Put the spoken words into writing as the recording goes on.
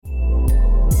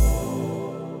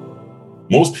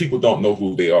Most people don't know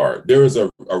who they are. There is a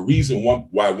reason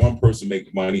why one person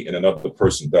makes money and another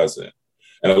person doesn't.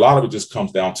 And a lot of it just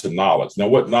comes down to knowledge. Now,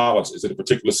 what knowledge? Is it a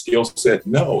particular skill set?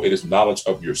 No, it is knowledge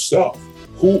of yourself.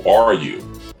 Who are you?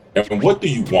 And what do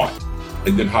you want?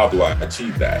 And then how do I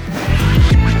achieve that?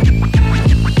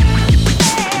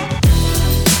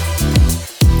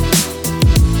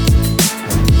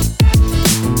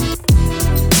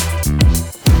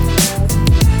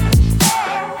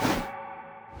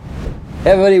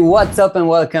 Hey everybody, what's up and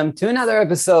welcome to another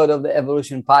episode of the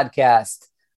Evolution Podcast.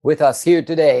 With us here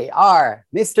today are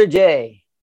Mr. J.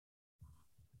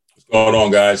 What's going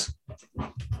on, guys?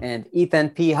 And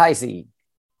Ethan P. Heisey.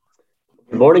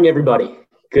 Good morning, everybody.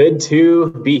 Good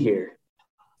to be here.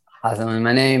 Awesome. And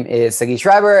my name is Sagi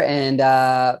Schreiber, and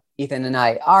Ethan and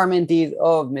I are mentees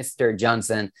of Mr.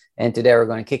 Johnson. And today we're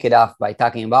going to kick it off by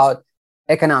talking about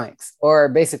economics, or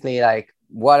basically like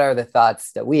what are the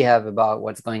thoughts that we have about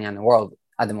what's going on in the world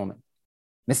at the moment.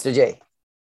 Mr. J.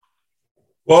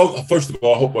 Well, first of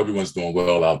all, I hope everyone's doing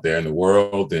well out there in the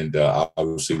world. And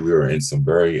obviously, we are in some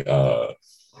very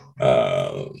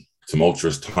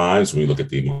tumultuous times when we look at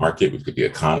the market, we look at the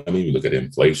economy, we look at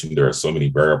inflation. There are so many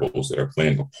variables that are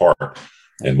playing a part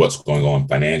in what's going on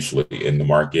financially in the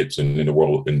markets and in the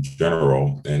world in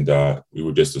general. And we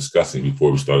were just discussing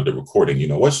before we started the recording,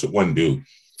 what should one do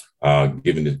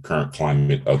given the current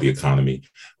climate of the economy?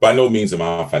 By no means am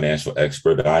I a financial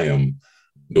expert. I am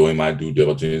doing my due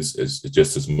diligence is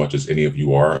just as much as any of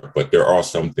you are, but there are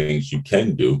some things you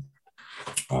can do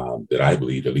that I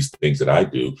believe, at least things that I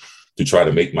do, to try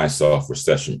to make myself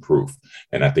recession proof.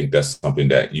 And I think that's something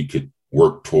that you could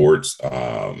work towards.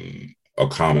 A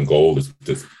common goal is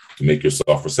to make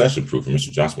yourself recession proof. And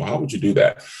Mr. Johnson, well, how would you do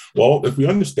that? Well, if we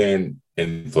understand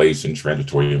inflation,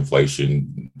 transitory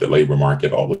inflation, the labor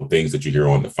market, all the things that you hear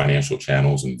on the financial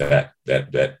channels and that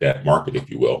market,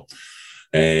 if you will,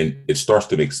 and it starts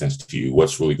to make sense to you,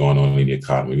 what's really going on in the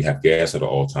economy. We have gas at an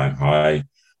all-time high.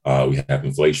 We have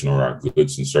inflation on our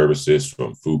goods and services,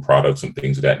 from food products and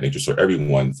things of that nature. So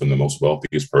everyone, from the most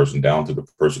wealthiest person down to the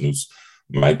person who's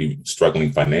might be struggling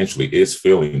financially, is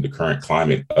feeling the current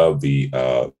climate of the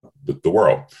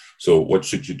world. So what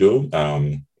should you do?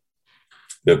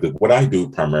 What I do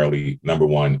primarily, number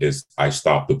one, is I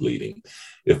stop the bleeding.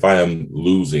 If I am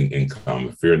losing income,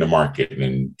 if you're in the market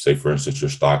and say, for instance, your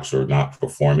stocks are not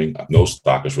performing, no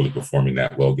stock is really performing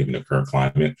that well given the current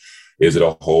climate. Is it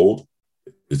a hold?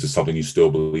 Is it something you still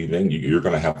believe in? You're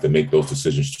going to have to make those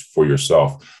decisions for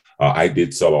yourself. I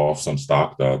did sell off some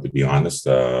stock, to be honest,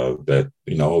 that's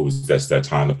that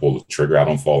time to pull the trigger. I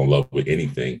don't fall in love with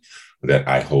anything that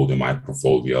I hold in my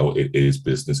portfolio. It is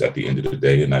business at the end of the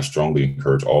day. And I strongly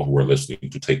encourage all who are listening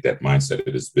to take that mindset.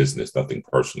 It is business, nothing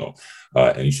personal.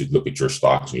 And you should look at your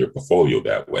stocks and your portfolio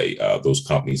that way. Those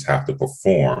companies have to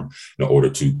perform in order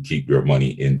to keep your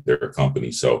money in their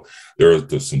company. So there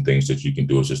are some things that you can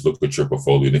do is just look at your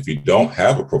portfolio. And if you don't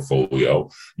have a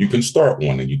portfolio, you can start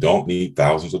one, and you don't need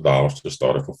thousands of dollars to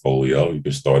start a portfolio. You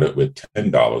can start it with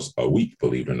 $10 a week,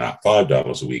 believe it or not,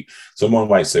 $5 a week. Someone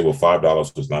might say, well,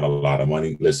 $5 is not a lot of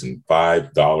money. Listen,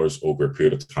 $5 over a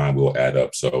period of time will add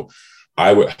up. So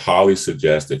I would highly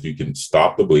suggest, if you can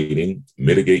stop the bleeding,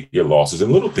 mitigate your losses,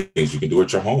 and little things you can do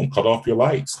at your home. Cut off your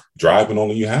lights, drive when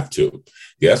only you have to.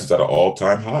 Gas is at an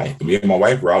all-time high. Me and my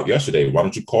wife were out yesterday. Why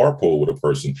don't you carpool with a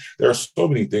person? There are so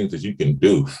many things that you can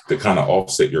do to kind of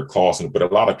offset your costs. But a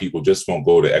lot of people just won't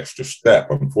go the extra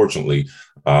step, unfortunately,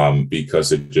 because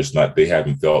they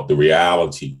haven't felt the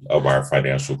reality of our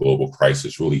financial global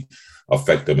crisis really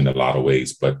affect them in a lot of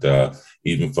ways. But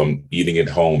even from eating at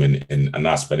home and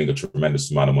not spending a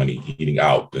tremendous amount of money eating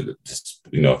out, just,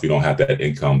 if you don't have that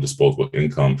income, disposable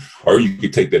income, or you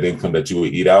could take that income that you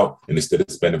would eat out, and instead of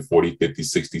spending 40, 50,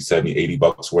 60, 70, 80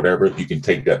 bucks, whatever, you can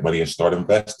take that money and start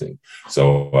investing.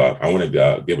 So I want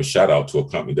to give a shout out to a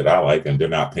company that I like, and they're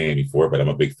not paying me for it, but I'm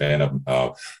a big fan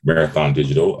of Marathon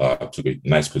Digital. I took a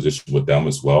nice position with them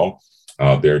as well.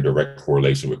 They're in direct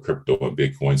correlation with crypto and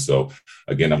Bitcoin. So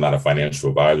again, I'm not a financial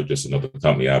advisor, just another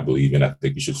company I believe in. I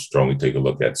think you should strongly take a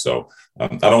look at. So I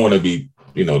don't want to be,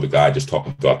 the guy just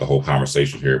talking throughout the whole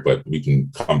conversation here, but we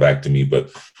can come back to me.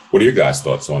 But what are your guys'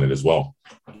 thoughts on it as well?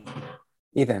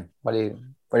 Ethan, what do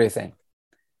you think?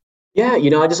 Yeah,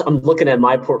 I'm looking at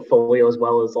my portfolio as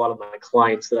well as a lot of my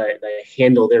clients that I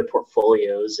handle their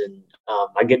portfolios, and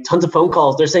I get tons of phone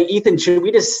calls. They're saying, Ethan, should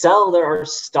we just sell our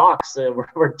stocks?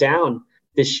 We're down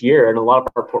this year in a lot of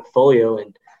our portfolio.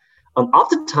 And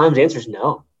oftentimes the answer is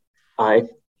no.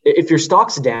 If your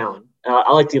stock's down,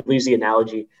 I like to use the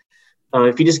analogy.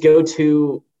 If you just go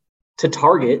to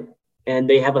Target and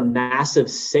they have a massive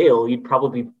sale, you'd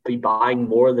probably be buying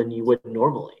more than you would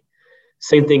normally.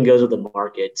 Same thing goes with the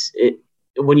markets.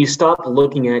 When you stop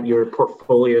looking at your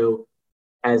portfolio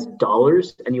as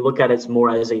dollars and you look at it more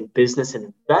as a business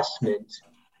investment,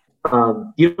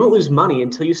 you don't lose money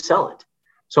until you sell it.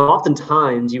 So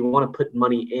oftentimes you want to put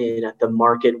money in at the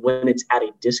market when it's at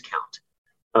a discount.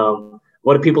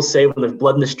 What do people say when there's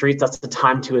blood in the streets? That's the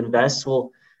time to invest.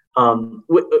 Well,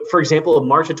 for example, in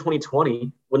March of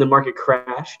 2020, when the market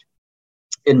crashed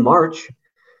in March,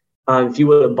 if you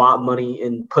would have bought money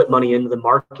and put money into the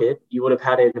market, you would have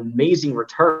had an amazing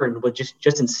return with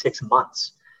just in 6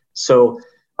 months. So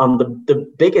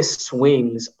the biggest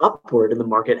swings upward in the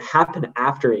market happen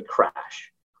after a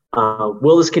crash.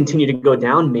 Will this continue to go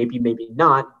down? Maybe, maybe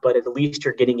not, but at least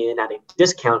you're getting in at a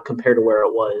discount compared to where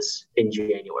it was in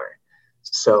January.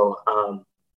 So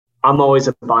I'm always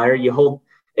a buyer. You hold,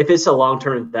 if it's a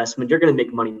long-term investment, you're going to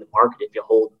make money in the market if you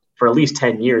hold for at least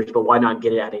 10 years, but why not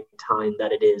get it at a time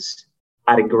that it is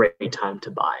at a great time to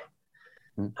buy?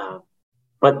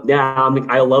 But yeah,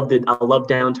 I love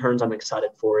downturns. I'm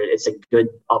excited for it. It's a good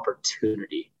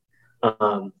opportunity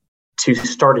to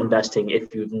start investing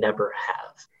if you've never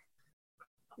have.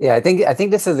 Yeah, I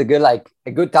think this is a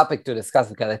good topic to discuss,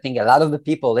 because I think a lot of the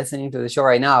people listening to the show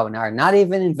right now are not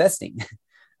even investing.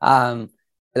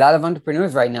 A lot of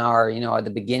entrepreneurs right now are, at the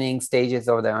beginning stages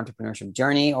of their entrepreneurship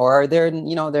journey, or they're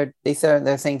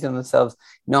saying to themselves,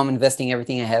 I'm investing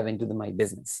everything I have into my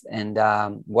business. And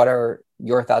what are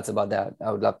your thoughts about that?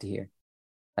 I would love to hear,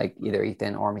 like either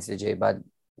Ethan or Mr. J, but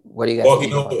what do you guys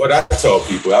think? Well, what I tell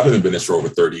people, I've been in business for over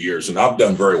 30 years and I've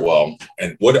done very well.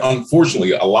 And what,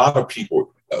 unfortunately, a lot of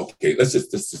people, okay, let's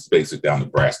just base it down to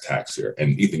brass tacks here.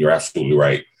 And Ethan, you're absolutely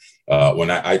right. When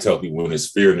I tell people, when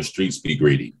there's fear in the streets, be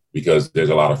greedy, because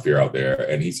there's a lot of fear out there.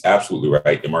 And he's absolutely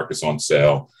right. The market's on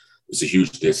sale. It's a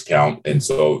huge discount. And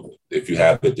so if you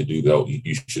have it to do, though,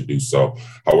 you should do so.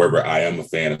 However, I am a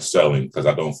fan of selling because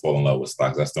I don't fall in love with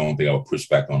stocks. That's the only thing I would push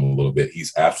back on a little bit.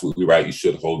 He's absolutely right. You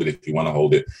should hold it if you want to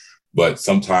hold it. But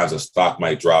sometimes a stock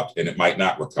might drop and it might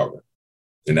not recover.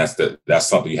 And that's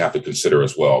something you have to consider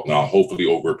as well. Now, hopefully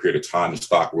over a period of time, the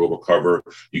stock will recover.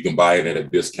 You can buy it at a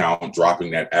discount, dropping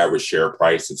that average share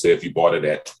price. And say if you bought it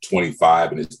at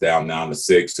 25 and it's down now to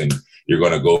 6, and you're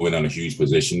going to go in on a huge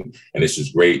position, and it's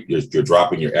just great. You're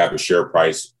dropping your average share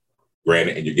price,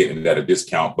 granted, and you're getting it at a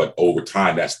discount. But over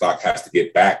time, that stock has to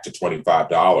get back to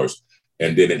 $25.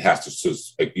 And then it has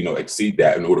to, exceed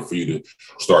that in order for you to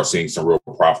start seeing some real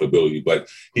profitability. But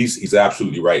he's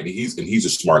absolutely right, and he's a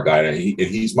smart guy, and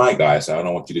he's my guy. So I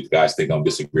don't want you guys to think I'm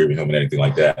disagreeing with him and anything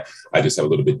like that. I just have a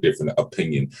little bit different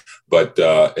opinion. But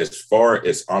as far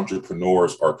as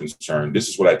entrepreneurs are concerned, this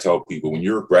is what I tell people: when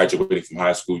you're graduating from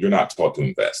high school, you're not taught to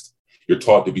invest. You're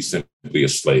taught to be simply a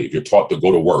slave. You're taught to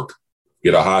go to work,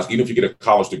 even if you get a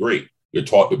college degree. You're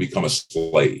taught to become a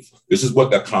slave. This is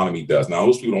what the economy does. Now,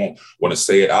 those people don't want to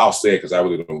say it. I'll say it because I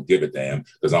really don't give a damn,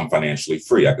 because I'm financially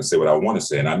free. I can say what I want to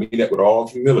say. And I mean that with all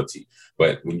humility.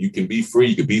 But when you can be free,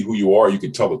 you can be who you are, you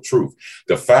can tell the truth.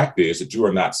 The fact is that you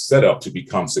are not set up to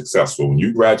become successful. When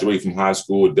you graduate from high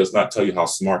school, it does not tell you how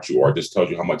smart you are. It just tells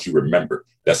you how much you remember.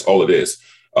 That's all it is.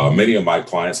 Many of my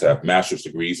clients have master's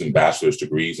degrees and bachelor's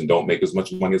degrees and don't make as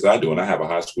much money as I do. And I have a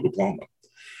high school diploma.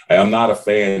 I am not a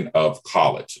fan of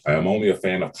college. I am only a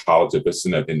fan of college if it's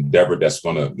an endeavor that's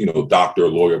going to, doctor or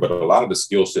lawyer. But a lot of the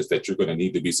skill sets that you're going to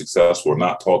need to be successful are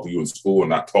not taught to you in school and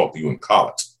not taught to you in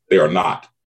college. They are not.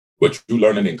 What you're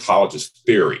learning in college is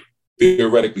theory.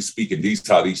 Theoretically speaking,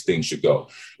 how these things should go.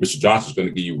 Mr. Johnson is going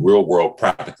to give you real world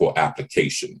practical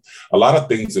application. A lot of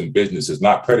things in business is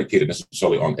not predicated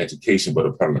necessarily on education, but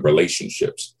upon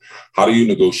relationships. How do you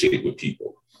negotiate with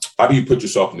people? How do you put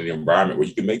yourself in an environment where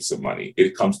you can make some money?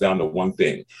 It comes down to one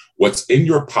thing. What's in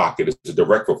your pocket is a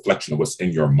direct reflection of what's in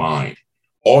your mind.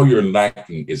 All you're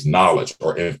lacking is knowledge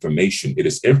or information. It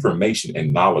is information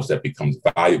and knowledge that becomes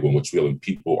valuable, and which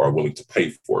people are willing to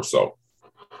pay for. So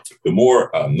the more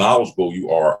knowledgeable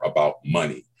you are about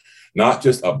money, not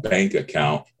just a bank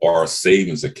account or a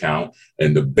savings account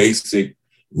and the basic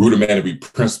rudimentary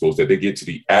principles that they get to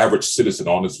the average citizen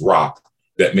on this rock,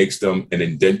 that makes them an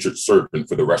indentured servant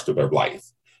for the rest of their life.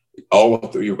 All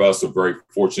three of us are very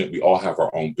fortunate. We all have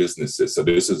our own businesses. So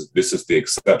this is the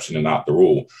exception and not the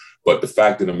rule. But the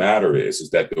fact of the matter is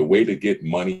that the way to get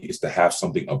money is to have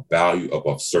something of value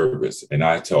above service. And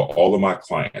I tell all of my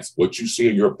clients, what you see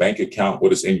in your bank account,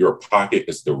 what is in your pocket,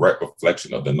 is a direct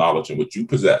reflection of the knowledge in which you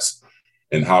possess.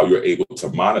 And how you're able to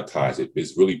monetize it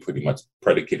is really pretty much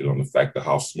predicated on the fact of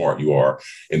how smart you are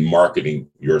in marketing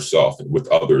yourself and with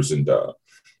others, and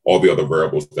all the other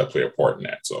variables that play a part in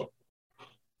that. So,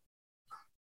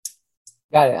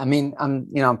 got it. I mean,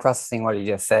 I'm processing what you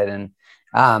just said,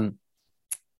 and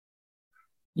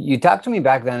you talked to me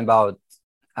back then about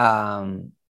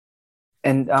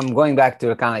And I'm going back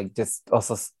to kind of like just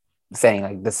also saying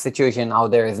like the situation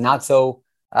out there is not so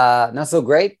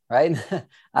great, right?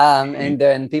 And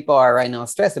then people are right now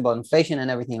stressed about inflation and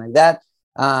everything like that.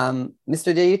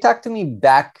 Mr. J, you talked to me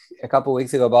back a couple of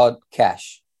weeks ago about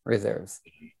cash reserves.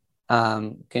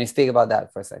 Can you speak about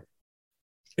that for a second?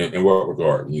 In what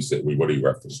regard? When you said, what are you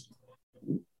referencing?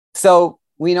 So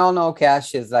we all know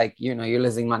cash is like, you're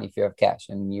losing money if you have cash,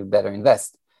 and you better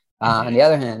invest. On the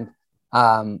other hand,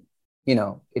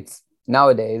 it's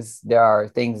nowadays there are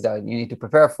things that you need to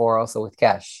prepare for also with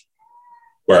cash.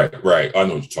 Right. I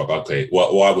know what you're talking about. Okay.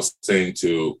 Well, I was saying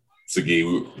to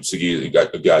Sagi,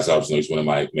 guys, obviously he's one of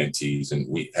my mentees, and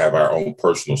we have our own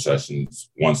personal sessions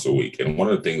once a week. And one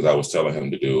of the things I was telling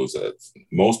him to do is that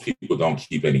most people don't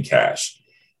keep any cash.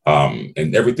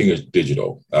 And everything is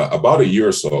digital. About a year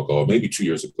or so ago, maybe 2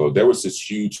 years ago, there was this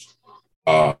huge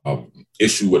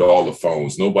issue with all the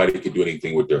phones. Nobody could do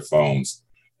anything with their phones.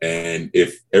 And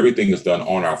if everything is done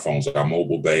on our phones, our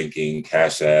mobile banking,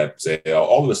 Cash App, Zelle,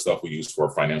 all of the stuff we use for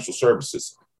financial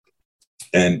services.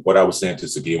 And what I was saying to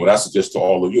Sagi, what I suggest to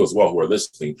all of you as well who are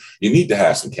listening, you need to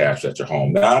have some cash at your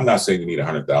home. Now, I'm not saying you need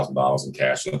 $100,000 in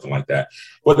cash, nothing like that,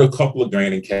 but a couple of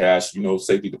grand in cash,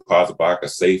 safety deposit box, a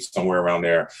safe somewhere around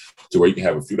there to where you can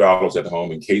have a few dollars at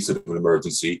home in case of an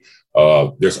emergency.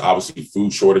 There's obviously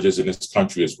food shortages in this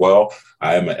country as well.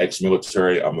 I am an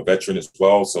ex-military. I'm a veteran as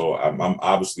well. So I'm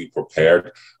obviously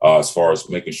prepared as far as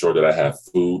making sure that I have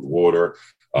food, water,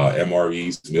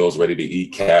 MREs, meals ready to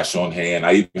eat, cash on hand.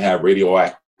 I even have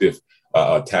radioactive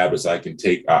tablets I can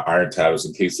take, iron tablets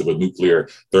in case of a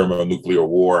thermonuclear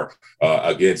war.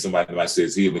 Again, somebody might say,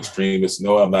 is he an extremist?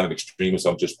 No, I'm not an extremist.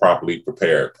 I'm just properly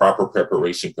prepared. Proper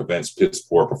preparation prevents piss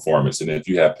poor performance. And if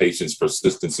you have patience,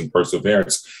 persistence, and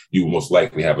perseverance, you will most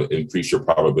likely have increase your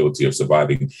probability of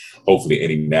surviving, hopefully,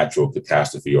 any natural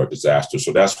catastrophe or disaster.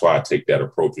 So that's why I take that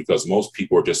approach, because most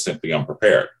people are just simply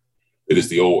unprepared. It is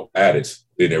the old adage,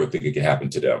 they never think it can happen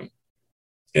to them.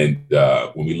 And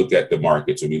when we look at the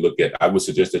markets, I would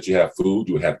suggest that you have food,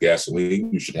 you would have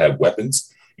gasoline, you should have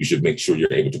weapons. You should make sure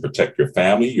you're able to protect your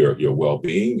family, your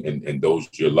well-being, and those,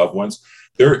 your loved ones.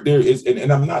 There is,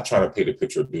 and I'm not trying to paint a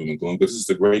picture of doom and gloom, because this is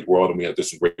a great world and we have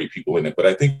some great people in it. But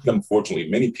I think, unfortunately,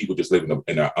 many people just live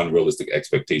in an unrealistic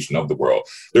expectation of the world.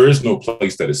 There is no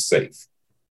place that is safe.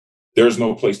 There's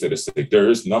no place that is safe. There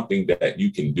is nothing that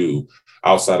you can do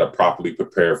outside of properly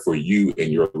prepare for you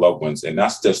and your loved ones. And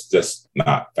that's just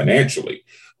not financially,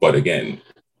 but again,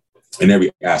 in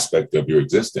every aspect of your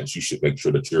existence, you should make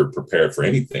sure that you're prepared for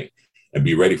anything and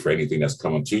be ready for anything that's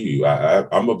coming to you.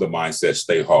 I'm of the mindset,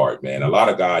 stay hard, man. A lot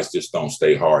of guys just don't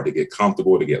stay hard. They get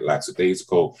comfortable, they get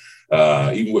lackadaisical,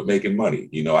 even with making money.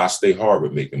 I stay hard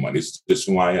with making money. It's just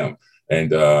who I am.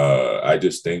 And I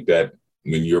just think that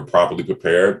when you're properly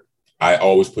prepared, I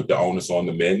always put the onus on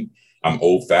the men. I'm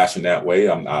old fashioned that way.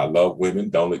 I love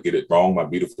women. Don't get it wrong, my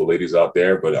beautiful ladies out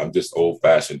there, but I'm just old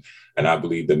fashioned. And I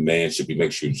believe the man should be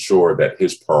making sure that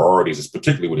his priorities,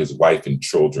 particularly with his wife and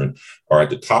children, are at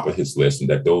the top of his list, and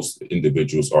that those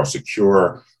individuals are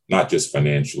secure, not just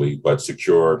financially, but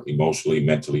secure emotionally,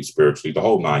 mentally, spiritually, the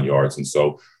whole 9 yards. And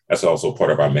so that's also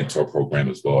part of our mentor program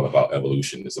as well, about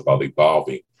evolution. It's about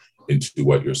evolving into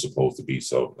what you're supposed to be.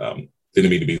 So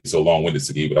didn't mean to be so long-winded,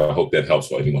 Sagi, but I hope that helps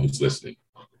for anyone who's listening.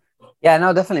 Yeah,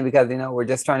 no, definitely, because, we're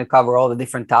just trying to cover all the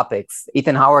different topics.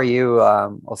 Ethan, how are you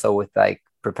also with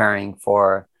preparing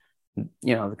for,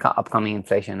 the upcoming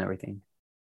inflation and everything?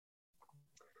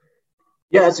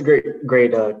 Yeah, that's a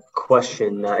great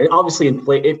question. And obviously,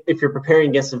 if you're preparing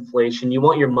against inflation, you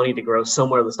want your money to grow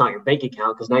somewhere that's not your bank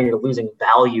account, because now you're losing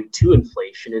value to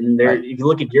inflation. And there, right. If you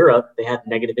look at Europe, they have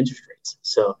negative interest rates,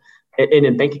 so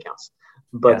in bank accounts.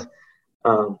 But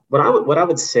what I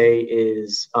would say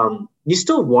is you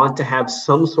still want to have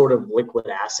some sort of liquid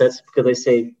assets, because they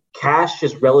say cash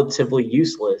is relatively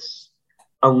useless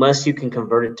unless you can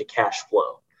convert it to cash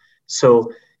flow.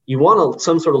 So you want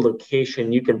some sort of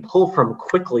location you can pull from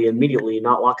quickly, immediately,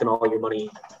 not locking all your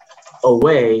money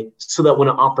away, so that when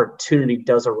an opportunity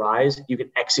does arise, you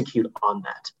can execute on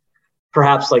that.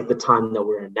 Perhaps like the time that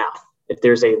we're in now. If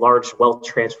there's a large wealth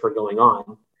transfer going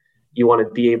on, you want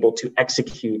to be able to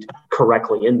execute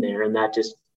correctly in there. And that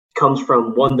just comes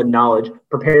from, one, the knowledge,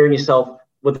 preparing yourself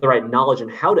with the right knowledge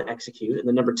and how to execute. And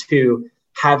then number two,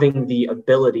 having the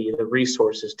ability, the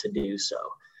resources to do so.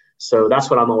 So that's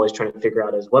what I'm always trying to figure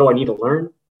out is, what do I need to learn?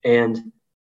 And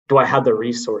do I have the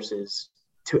resources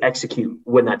to execute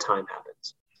when that time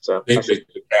happens? So I think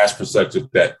the cash perspective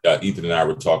that Ethan and I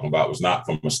were talking about was not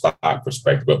from a stock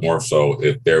perspective, but more so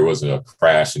if there was a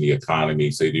crash in the economy,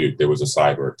 say there was a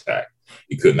cyber attack,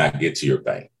 you could not get to your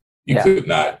bank. You could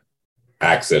not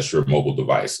access your mobile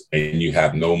device and you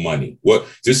have no money.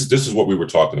 This is what we were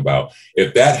talking about.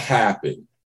 If that happened,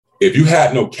 if you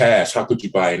had no cash, how could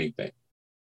you buy anything?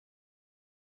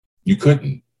 You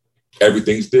couldn't.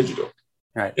 Everything's digital.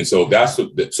 Right. And so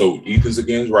so Ethan's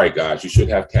again right, guys. You should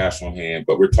have cash on hand,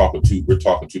 but we're talking two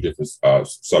different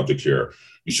subjects here.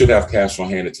 You should have cash on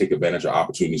hand to take advantage of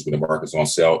opportunities when the market's on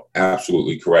sale.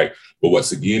 Absolutely correct. But what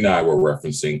Sagi and I were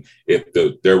referencing, if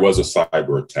there was a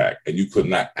cyber attack and you could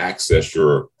not access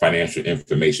your financial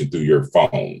information through your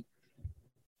phone,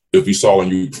 if you saw in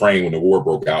Ukraine when the war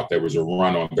broke out, there was a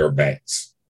run on their banks.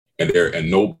 And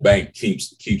no bank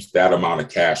keeps that amount of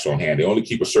cash on hand. They only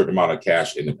keep a certain amount of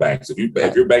cash in the banks.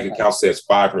 If your bank account says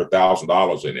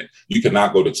 $500,000 in it, you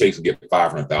cannot go to Chase and get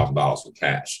 $500,000 in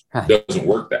cash. It doesn't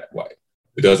work that way.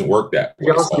 It doesn't work that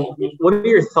way. Johnson, what are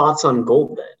your thoughts on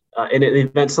gold then? In the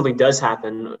event something does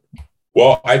happen?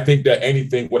 Well, I think that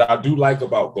what I do like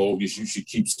about gold is you should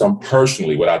keep some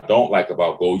personally. What I don't like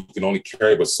about gold, you can only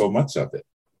carry but so much of it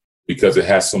because it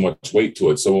has so much weight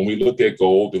to it. So when we look at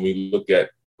gold and we look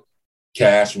at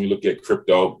cash, when we look at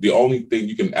crypto, the only thing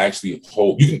you can actually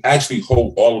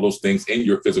hold all of those things in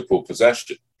your physical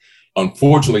possession.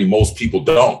 Unfortunately, most people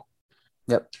don't.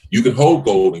 Yep. You can hold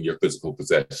gold in your physical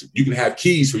possession. You can have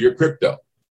keys for your crypto.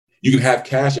 You can have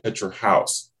cash at your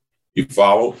house. You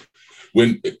follow?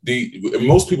 When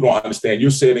most people don't understand,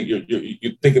 you're saying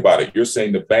you think about it. You're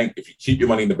saying the bank, if you keep your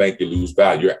money in the bank, you lose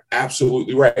value. You're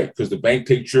absolutely right, because the bank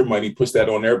takes your money, puts that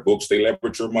on their books. They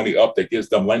leverage your money up. That gives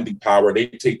them lending power. They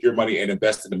take your money and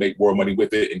invest it to make more money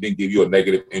with it, and then give you a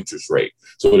negative interest rate.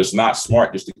 So it's not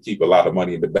smart just to keep a lot of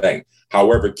money in the bank.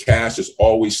 However, cash is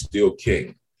always still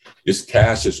king. This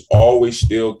cash is always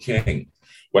still king.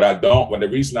 The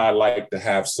reason I like to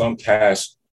have some cash,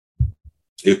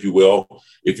 if you will,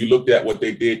 if you looked at what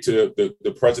they did to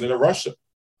the president of Russia,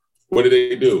 what did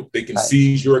they do? They can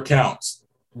seize your accounts.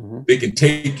 Mm-hmm. They can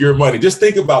take your money. Just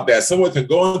think about that. Someone can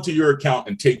go into your account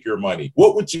and take your money.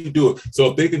 What would you do?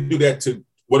 So if they can do that to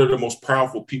one of the most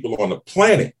powerful people on the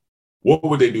planet, what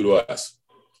would they do to us?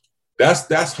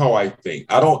 That's how I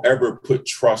think. I don't ever put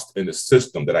trust in the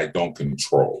system that I don't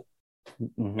control.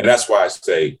 Mm-hmm. And that's why I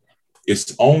say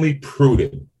it's only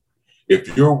prudent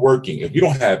if you're working,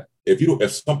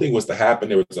 if something was to happen,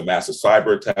 there was a massive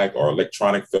cyber attack or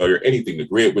electronic failure, anything, the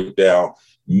grid went down,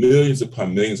 millions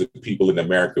upon millions of people in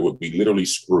America would be literally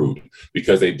screwed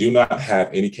because they do not have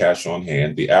any cash on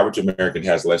hand. The average American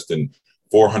has less than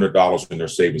 $400 in their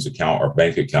savings account or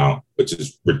bank account, which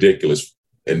is ridiculous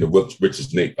in the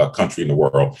richest country in the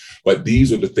world. But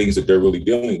these are the things that they're really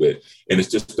dealing with. And it's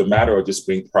just a matter of just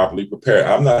being properly prepared.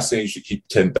 I'm not saying you should keep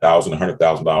 $10,000,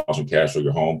 $100,000 in cash for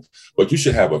your home, but you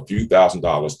should have a few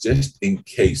 $1,000s just in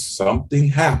case something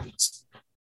happens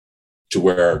to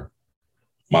where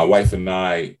my wife and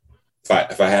I,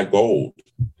 if I had gold,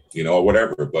 or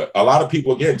whatever. But a lot of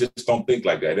people, again, just don't think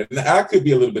like that. And I could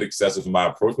be a little bit excessive in my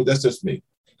approach, but that's just me.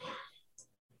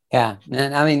 Yeah.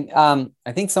 And I mean,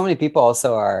 I think so many people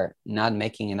also are not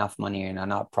making enough money and are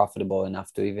not profitable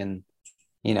enough to even,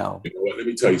 You know what? Let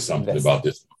me tell you something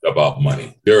about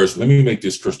money. Let me make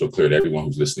this crystal clear to everyone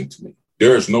who's listening to me.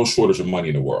 There is no shortage of money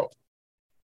in the world.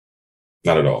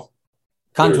 Not at all.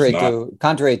 Contrary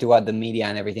to what the media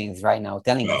and everything is right now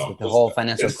telling us with the whole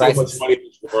financial crisis. So much money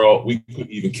in this world, we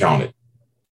couldn't even count it.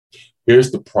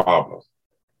 Here's the problem.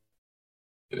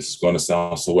 This is going to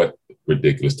sound so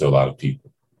ridiculous to a lot of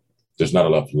people. There's not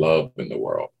enough love in the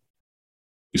world.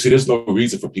 You see, there's no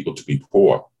reason for people to be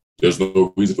poor. There's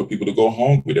no reason for people to go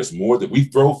hungry. There's more that we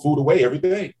throw food away every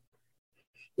day.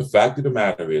 The fact of the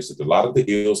matter is that a lot of the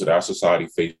ills that our society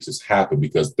faces happen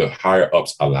because the higher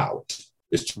ups allow it.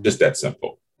 It's just that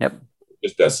simple. Yep.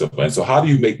 Just that simple. And so how do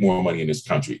you make more money in this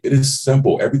country? It is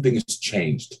simple. Everything has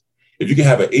changed. If you can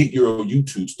have an 8-year-old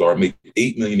YouTube star make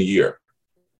 $8 million a year,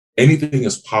 anything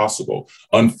is possible.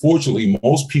 Unfortunately,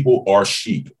 most people are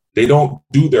sheep. They don't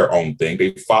do their own thing.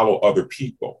 They follow other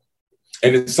people.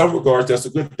 And in some regards, that's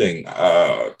a good thing.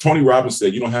 Tony Robbins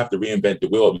said, you don't have to reinvent the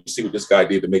wheel. You see what this guy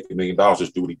did to make $1 million,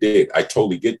 just do what he did. I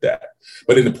totally get that.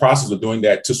 But in the process of doing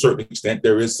that, to a certain extent,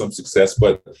 there is some success.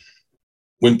 But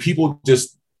when people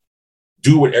just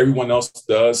do what everyone else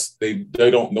does, they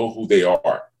don't know who they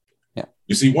are. Yeah.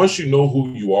 You see, once you know who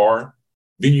you are,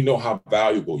 then you know how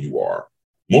valuable you are.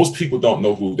 Most people don't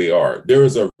know who they are. There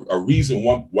is a reason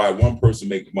why one person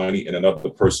makes money and another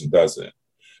person doesn't.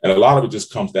 And a lot of it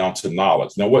just comes down to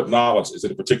knowledge. Now, what knowledge? Is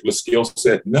it a particular skill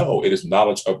set? No, it is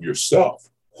knowledge of yourself.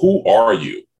 Who are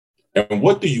you? And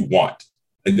what do you want?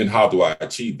 And then how do I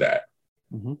achieve that?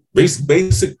 Mm-hmm.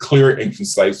 Basic, clear, and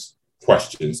concise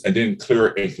questions, and then clear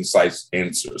and concise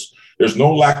answers. There's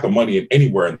no lack of money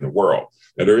anywhere in the world.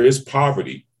 Now, there is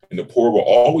poverty. and the poor will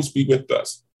always be with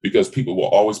us because people will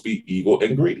always be evil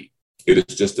and greedy. It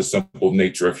is just the simple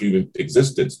nature of human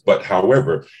existence. But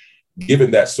however,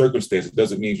 given that circumstance, it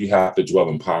doesn't mean you have to dwell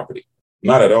in poverty.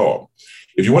 Not at all.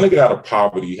 If you want to get out of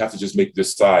poverty, you have to just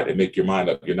decide and make your mind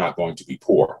up. You're not going to be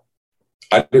poor.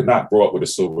 I did not grow up with a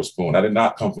silver spoon. I did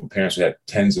not come from parents who had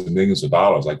tens of millions of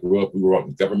dollars. We were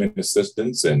on government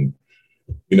assistance, and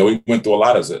we went through a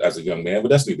lot as a young man. But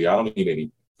that's neither. I don't need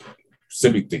any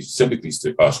sympathy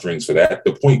strings for that.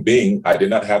 The point being, I did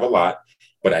not have a lot,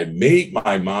 but I made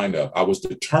my mind up. I was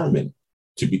determined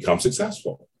to become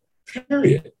successful.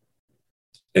 Period.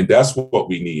 And that's what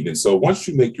we need. And so once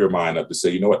you make your mind up to say,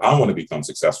 you know what, I want to become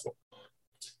successful,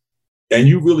 and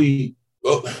you really,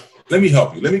 let me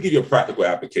help you. Let me give you a practical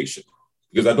application,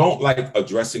 because I don't like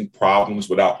addressing problems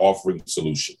without offering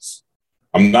solutions.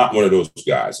 I'm not one of those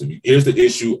guys. Here's the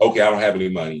issue. Okay, I don't have any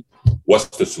money. What's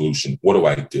the solution? What do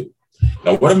I do?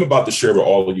 Now, what I'm about to share with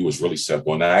all of you is really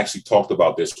simple. And I actually talked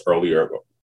about this earlier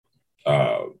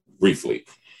briefly.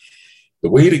 The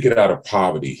way to get out of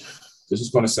poverty, this is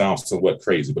going to sound somewhat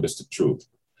crazy, but it's the truth,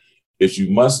 is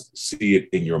you must see it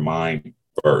in your mind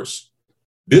first.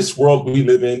 This world we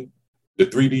live in, the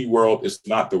 3D world, is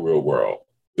not the real world.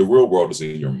 The real world is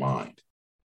in your mind.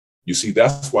 You see,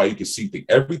 that's why you can see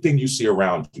everything you see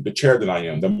around you, the chair that I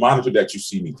am, the monitor that you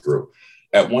see me through,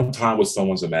 at one time was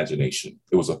someone's imagination.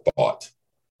 It was a thought.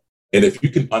 And if you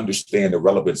can understand the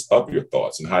relevance of your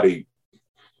thoughts and how they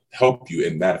help you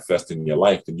in manifesting your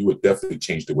life, then you would definitely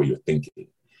change the way you're thinking.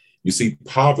 You see,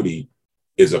 poverty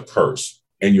is a curse,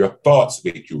 and your thoughts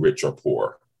make you rich or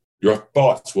poor. Your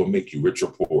thoughts will make you rich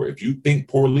or poor. If you think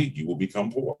poorly, you will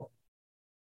become poor.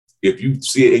 If you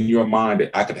see it in your mind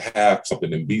that I could have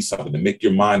something and be something, and make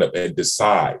your mind up and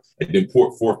decide, and then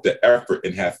put forth the effort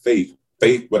and have faith.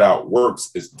 Faith without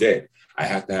works is dead. I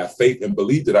have to have faith and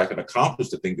believe that I can accomplish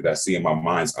the thing that I see in my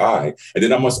mind's eye. And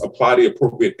then I must apply the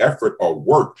appropriate effort or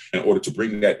work in order to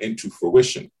bring that into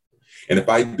fruition. And if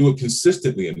I do it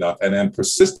consistently enough and I'm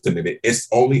persistent in it, it's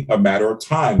only a matter of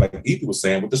time. Like Ethan was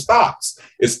saying with the stocks,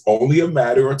 it's only a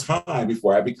matter of time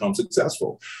before I become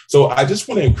successful. So I just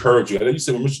want to encourage you. I know you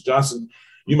said, well, Mr. Johnson,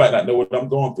 you might not know what I'm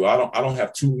going through. I don't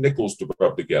have two nickels to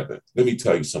rub together. Let me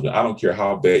tell you something. I don't care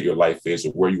how bad your life is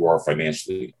or where you are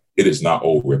financially. It is not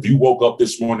over. If you woke up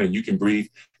this morning and you can breathe,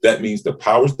 that means the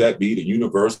powers that be, the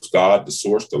universe, God, the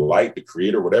source, the light, the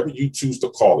creator, whatever you choose to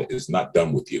call it, is not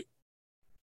done with you.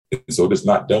 And so if it's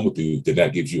not done with you, then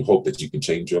that gives you hope that you can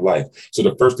change your life. So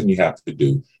the first thing you have to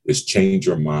do is change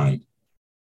your mind.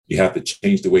 You have to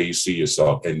change the way you see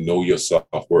yourself and know your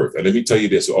self-worth. And let me tell you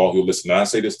this, all who listen, I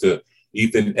say this to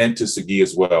Ethan and to Sagi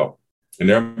as well. And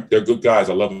they're good guys.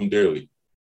 I love them dearly.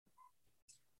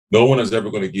 No one is ever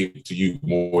going to give to you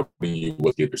more than you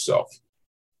will give yourself.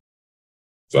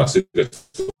 So I say that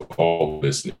to all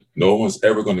listening. No one's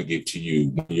ever going to give to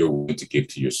you when you're willing to give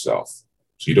to yourself.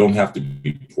 So you don't have to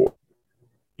be poor.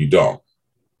 You don't.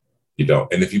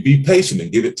 And if you be patient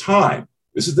and give it time,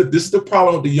 this is the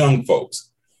problem with the young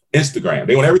folks. Instagram,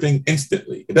 they want everything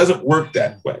instantly. It doesn't work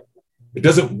that way. It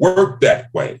doesn't work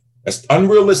that way. That's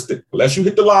unrealistic. Unless you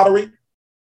hit the lottery,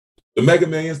 the Mega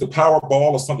Millions, the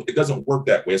Powerball or something, it doesn't work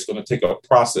that way. It's going to take a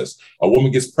process. A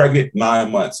woman gets pregnant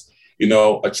 9 months,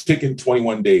 a chicken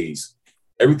 21 days.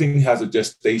 Everything has a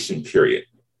gestation period.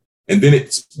 And then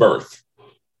it's birth.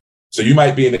 So you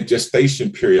might be in a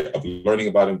gestation period of learning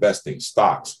about investing,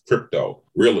 stocks, crypto,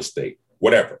 real estate,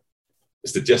 whatever.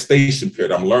 It's the gestation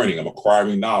period. I'm learning, I'm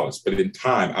acquiring knowledge, but in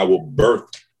time, I will birth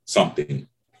something.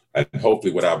 And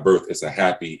hopefully what I birth is a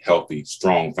happy, healthy,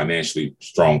 strong, financially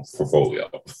strong portfolio,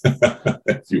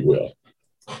 if you will.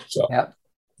 So,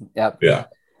 Yep. Yeah.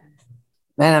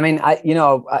 Man, I mean,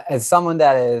 as someone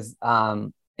that is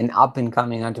an up and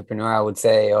coming entrepreneur, I would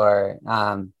say, or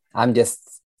I'm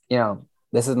just,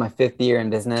 this is my 5th year in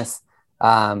business.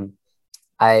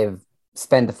 I've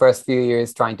spent the first few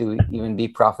years trying to even be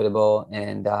profitable.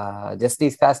 And just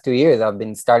these past 2 years, I've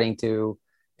been starting to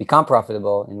become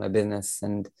profitable in my business.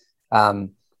 And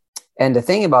the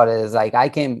thing about it is, like, I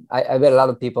bet a lot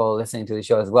of people listening to the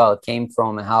show as well came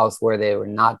from a house where they were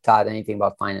not taught anything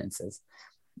about finances,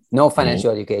 no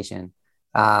financial education.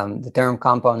 The term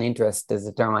compound interest is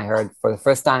the term I heard for the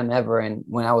first time ever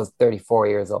when I was 34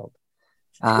 years old.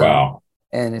 Wow.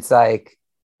 And it's like,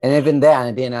 and even then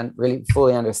I didn't really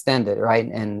fully understand it, right?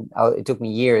 And it took me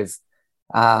years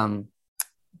to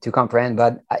comprehend.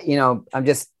 But I'm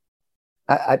just,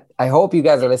 I hope you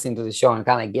guys are listening to the show and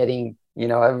kind of getting,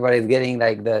 everybody's getting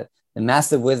like the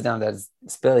massive wisdom that's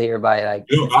spilled here by like.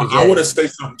 I want to say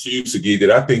something to you, Sagi,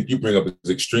 that I think you bring up is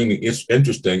extremely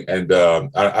interesting. And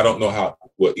I don't know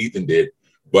what Ethan did,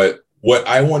 but what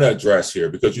I want to address here,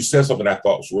 because you said something I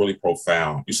thought was really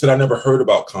profound. You said, I never heard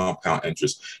about compound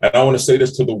interest. And I want to say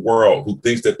this to the world who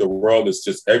thinks that the world is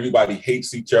just everybody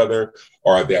hates each other,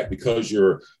 or that because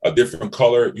you're a different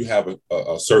color, you have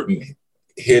a certain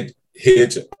hit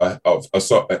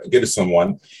against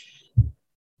someone.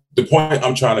 The point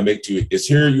I'm trying to make to you is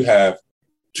here you have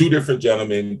two different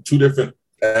gentlemen, two different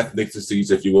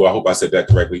ethnicities, if you will. I hope I said that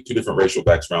correctly. Two different racial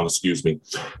backgrounds, excuse me.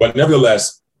 But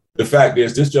nevertheless, the fact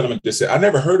is, this gentleman just said, I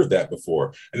never heard of that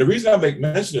before. And the reason I make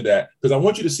mention of that, because I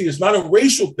want you to see it's not a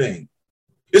racial thing.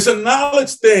 It's a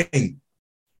knowledge thing.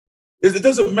 It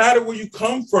doesn't matter where you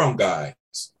come from, guys.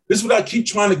 This is what I keep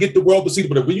trying to get the world to see.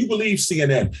 But if you believe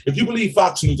CNN, if you believe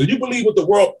Fox News, if you believe what the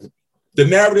world, the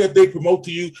narrative they promote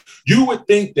to you, you would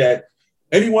think that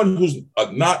anyone who's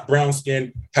not brown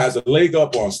skinned has a leg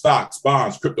up on stocks,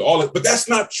 bonds, crypto, all that. But that's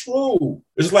not true.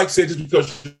 It's like saying just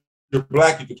because you're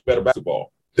black, you can play better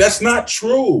basketball. That's not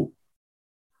true.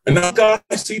 And now, guys,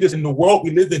 I see this in the world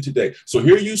we live in today. So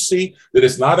here you see that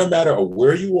it's not a matter of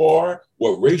where you are,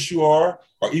 what race you are,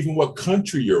 or even what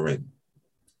country you're in.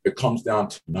 It comes down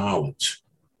to knowledge.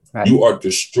 Right. You are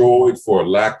destroyed for a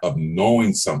lack of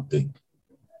knowing something.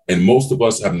 And most of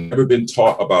us have never been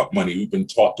taught about money. We've been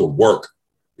taught to work.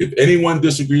 If anyone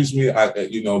disagrees with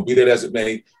me, be that as it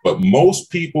may, but most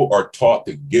people are taught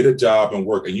to get a job and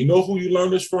work. And you know who you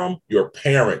learn this from? Your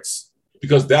parents.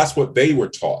 Because that's what they were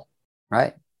taught.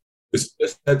 Right. It's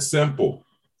that simple.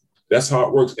 That's how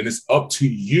it works. And it's up to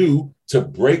you to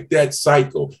break that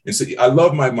cycle. And say, I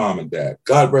love my mom and dad.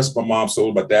 God rest my mom's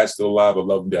soul. My dad's still alive. I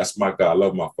love him. That's my God. I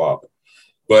love my father.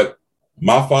 But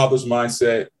my father's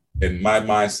mindset and my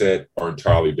mindset are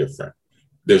entirely different.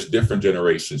 There's different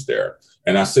generations there.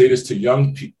 And I say this to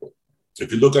young people.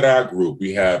 If you look at our group,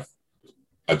 we have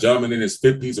a gentleman in his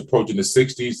 50s approaching the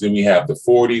 60s, then we have the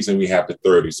 40s and we have the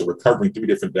 30s. So we're covering three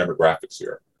different demographics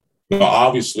here. Now,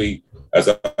 obviously, as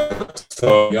I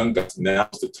tell young guys,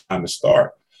 now's the time to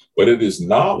start. But it is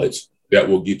knowledge that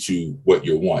will get you what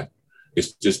you want.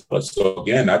 It's just, so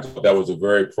again, I thought that was a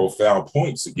very profound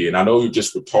point. Again, I know you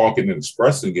just were talking and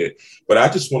expressing it, but I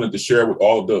just wanted to share with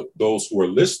all those who are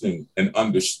listening and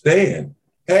understand,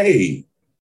 hey,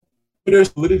 there's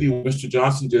validity what Mr.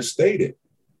 Johnson just stated.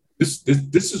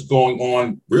 This is going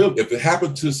on real. If it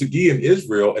happened to Sagi in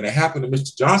Israel and it happened to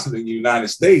Mr. Johnson in the United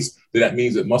States, then that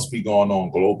means it must be going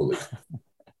on globally.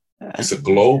 It's a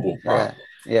global problem.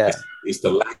 Yeah. It's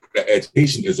the lack of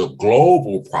education is a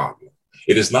global problem.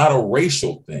 It is not a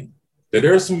racial thing.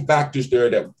 There are some factors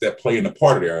there that play in a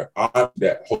part of there,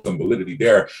 that hold some validity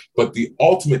there. But the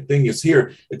ultimate thing is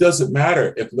here. It doesn't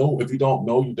matter if you don't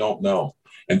know, you don't know.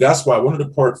 And that's why one of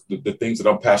the parts, the things that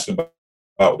I'm passionate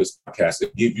about this podcast,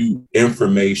 it give you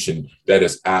information that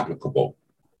is applicable,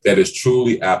 that is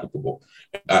truly applicable.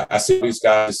 I see these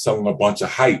guys selling a bunch of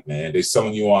hype, man. They're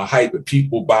selling you on hype, and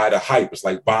people buy the hype. It's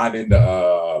like buying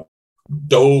into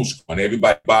Dogecoin.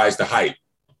 Everybody buys the hype.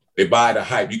 They buy the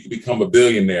hype. You can become a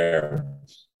billionaire.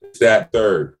 It's that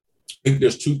third. I think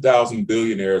there's 2,000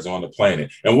 billionaires on the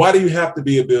planet. And why do you have to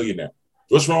be a billionaire?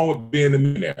 What's wrong with being a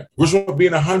millionaire? What's wrong with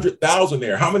being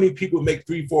 100,000-aire? How many people make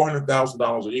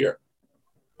 $300,000-$400,000 a year?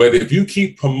 But if you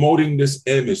keep promoting this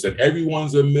image that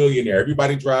everyone's a millionaire,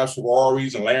 everybody drives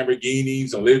Ferraris and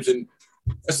Lamborghinis and lives in,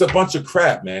 that's a bunch of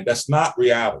crap, man. That's not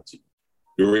reality.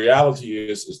 The reality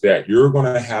is that you're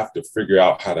going to have to figure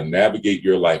out how to navigate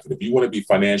your life. And if you want to be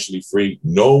financially free,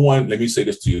 no one, let me say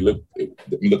this to you,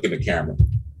 look in the camera.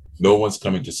 No one's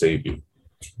coming to save you.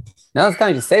 No one's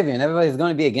coming to save you, and everybody's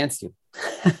going to be against you.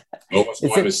 No one's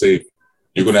going to save you.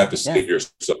 You're going to have to save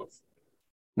yourself.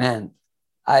 Man,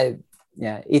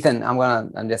 Ethan, I'm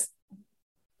gonna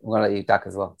let you talk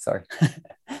as well. Sorry.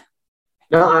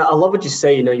 No, I love what you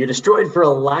say. You're destroyed for a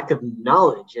lack of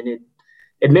knowledge, and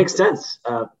it makes sense.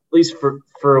 At least for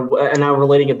and I'm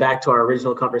relating it back to our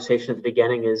original conversation at the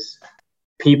beginning. Is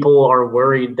people are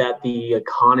worried that the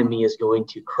economy is going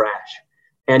to crash,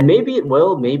 and maybe it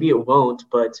will, maybe it won't.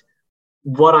 But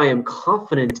what I am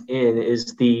confident in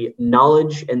is the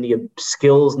knowledge and the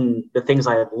skills and the things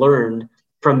I have learned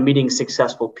from meeting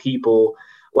successful people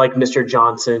like Mr.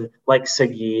 Johnson, like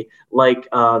Sagi, like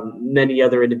many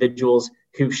other individuals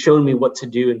who've shown me what to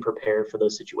do and prepare for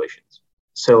those situations.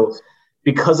 So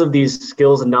because of these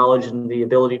skills and knowledge and the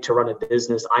ability to run a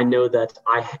business, I know that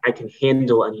I can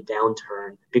handle any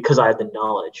downturn because I have the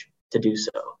knowledge to do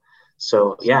so.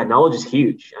 So yeah, knowledge is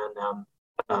huge.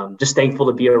 And just thankful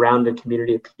to be around a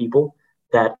community of people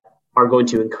that are going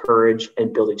to encourage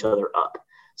and build each other up.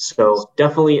 So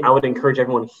definitely, I would encourage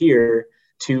everyone here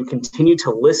to continue to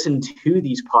listen to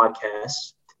these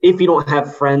podcasts. If you don't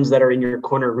have friends that are in your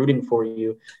corner rooting for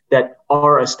you, that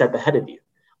are a step ahead of you.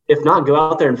 If not, go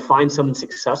out there and find someone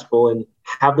successful and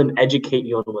have them educate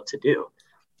you on what to do.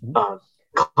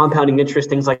 Compounding interest,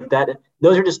 things like that.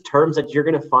 Those are just terms that you're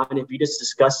going to find if you just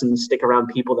discuss and stick around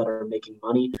people that are making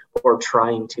money or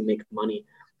trying to make money.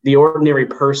 The ordinary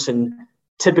person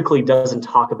typically doesn't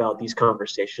talk about these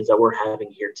conversations that we're having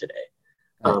here today.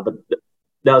 But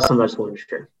that was something I just wanted to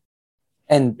share.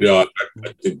 And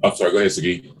I'm sorry, go ahead,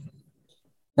 Sagi.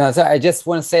 no, so I just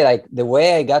want to say, like, the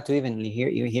way I got to even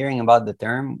hearing about the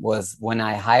term was when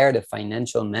I hired a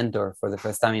financial mentor for the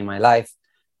first time in my life.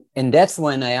 And that's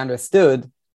when I understood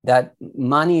that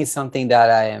money is something that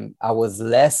I was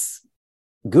less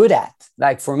good at.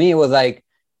 Like, for me, it was like,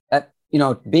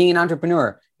 being an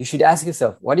entrepreneur, you should ask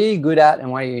yourself, what are you good at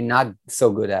and what are you not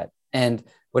so good at? And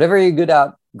whatever you're good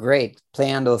at, great,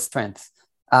 play on those strengths.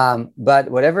 But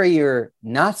whatever you're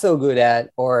not so good at,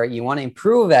 or you want to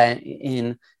improve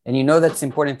in, and you know that's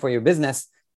important for your business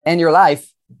and your life,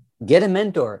 get a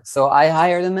mentor. So I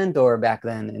hired a mentor back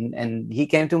then, and he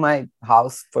came to my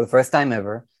house for the first time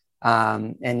ever.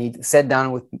 And he sat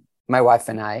down with my wife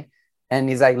and I, and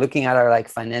he's like looking at our like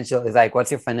financial. He's like,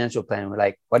 "What's your financial plan?" We're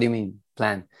like, "What do you mean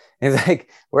plan?" He's like,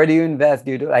 "Where do you invest?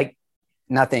 Do you do like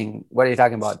nothing? What are you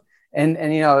talking about?" And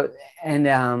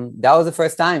that was the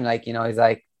first time, like, he's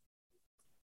like,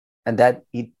 and that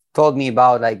he told me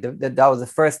about like that was the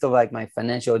first of like my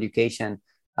financial education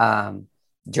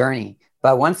journey.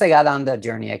 But once I got on that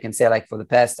journey, I can say, like,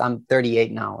 I'm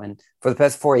 38 now, and for the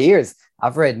past 4 years,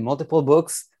 I've read multiple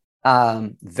books,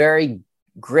 very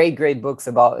great books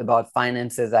about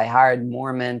finances. I hired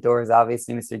more mentors.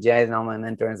 Obviously, Mr. J is now my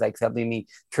mentor, and is like helping me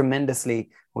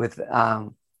tremendously with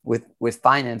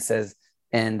finances.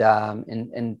 And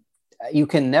you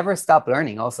can never stop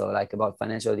learning also, like, about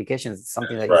financial education. It's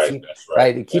something that you keep,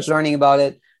 right? You keep learning about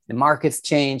it. The markets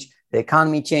change, the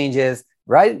economy changes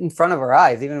right in front of our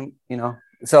eyes, even,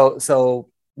 so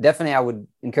definitely I would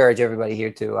encourage everybody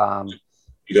here to, I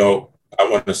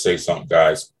want to say something,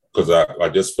 guys, because I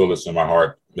just feel this in my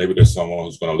heart. Maybe there's someone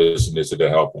who's going to listen to this to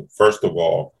help them. First of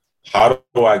all, how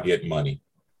do I get money?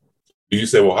 You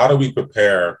say, well, how do we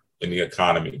prepare in the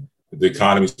economy? The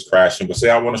economy's crashing, but say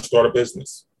I want to start a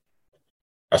business.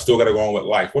 I still got to go on with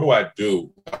life. What do I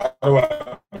do?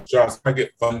 How do I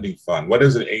get funding fund? What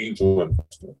is an angel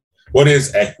investment? What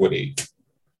is equity?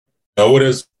 What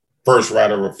is first right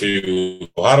of refusal?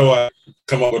 How do I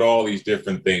come up with all these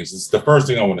different things? It's the first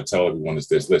thing I want to tell everyone is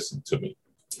this. Listen to me.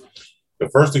 The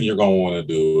first thing you're going to want to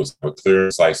do is have a clear,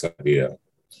 concise idea.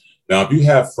 Now, if you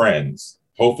have friends,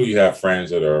 hopefully you have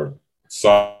friends that are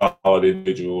solid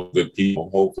individuals, good people.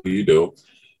 Hopefully you do.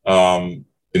 And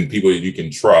people that you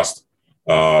can trust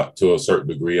to a certain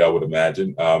degree, I would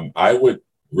imagine. I would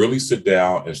really sit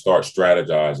down and start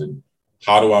strategizing.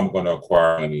 How do I'm going to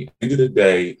acquire money? At the end of the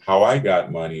day, how I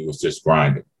got money was just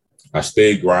grinding. I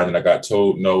stayed grinding. I got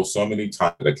told no so many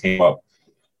times that I came up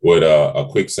with a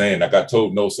quick saying. I got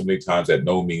told no so many times that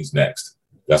no means next.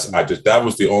 That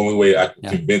was the only way I could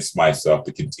convince myself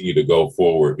to continue to go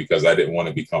forward, because I didn't want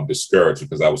to become discouraged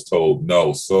because I was told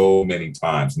no so many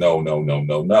times.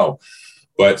 No.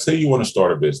 But say you want to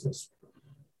start a business.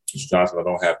 Mr. Johnson, I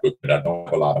don't have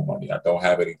a lot of money. I don't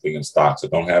have anything in stocks. I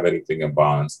don't have anything in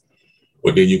bonds.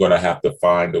 But then you're going to have to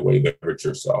find a way to leverage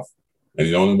yourself. And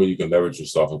the only way you can leverage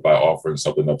yourself is by offering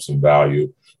something of some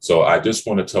value. So I just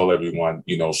want to tell everyone,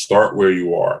 start where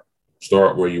you are.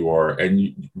 Start where you are.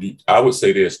 And I would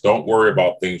say this, don't worry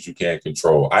about things you can't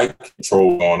control. I control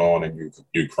what's going on in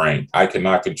Ukraine. I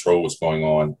cannot control what's going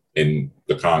on in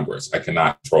the Congress. I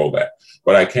cannot control that.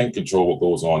 But I can control what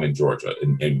goes on in Georgia,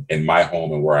 in my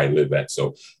home and where I live at.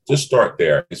 So just start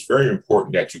there. It's very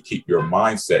important that you keep your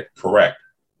mindset correct.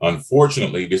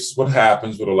 Unfortunately, this is what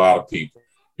happens with a lot of people.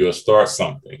 You'll start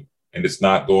something and it's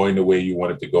not going the way you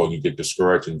want it to go, and you get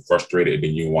discouraged and frustrated, and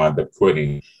then you wind up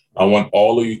quitting. I want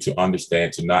all of you to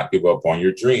understand to not give up on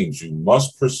your dreams. You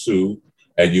must pursue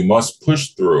and you must push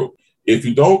through. If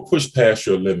you don't push past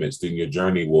your limits, then your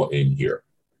journey will end here.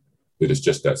 It is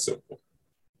just that simple.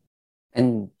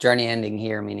 And journey ending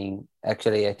here, meaning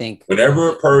actually, I think whenever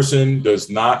a person does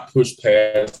not push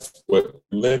past what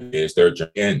the limit is, their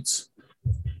journey ends.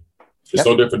 It's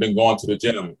no different than going to the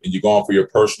gym and you're going for your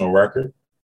personal record.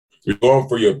 You're going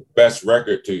for your best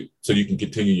record so you can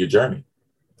continue your journey.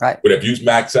 Right. But if you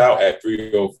max out at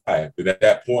 305, then at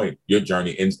that point, your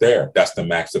journey ends there. That's the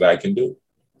max that I can do.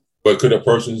 But does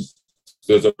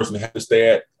a person have to stay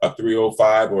at a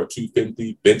 305 or a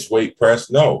 250 bench weight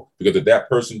press? No, because if that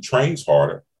person trains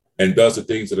harder and does the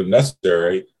things that are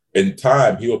necessary, in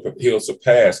time, he'll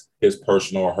surpass his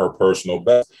personal or her personal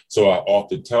best. So I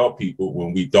often tell people,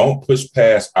 when we don't push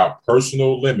past our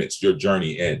personal limits, your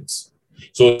journey ends.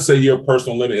 So let's say your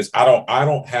personal limit is I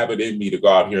don't have it in me to go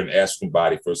out here and ask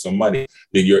somebody for some money.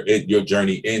 Then your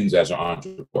journey ends as an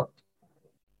entrepreneur.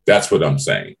 That's what I'm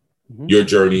saying. Mm-hmm. Your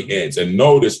journey ends. And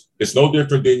notice it's no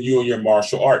different than you and your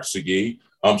martial arts, Sagi.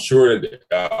 I'm sure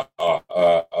that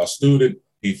a student,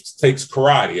 he takes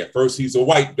karate. At first, he's a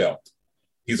white belt.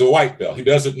 He's a white belt. He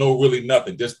doesn't know really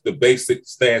nothing, just the basic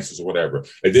stances or whatever.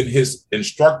 And then his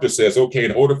instructor says, okay,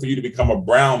 in order for you to become a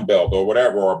brown belt or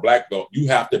whatever, or a black belt, you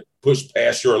have to push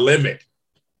past your limit.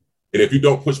 And if you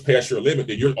don't push past your limit,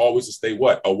 then you're always to stay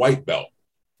what? A white belt.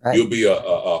 Right. You'll be a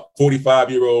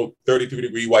 45-year-old,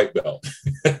 33-degree white belt.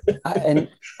 and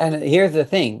here's the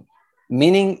thing,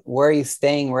 meaning where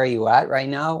you at right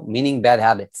now, meaning bad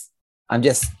habits. I'm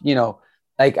just,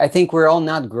 like, I think we're all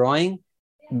not growing.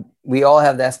 We all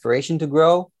have the aspiration to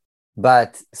grow,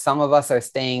 but some of us are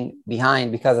staying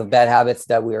behind because of bad habits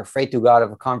that we're afraid to go out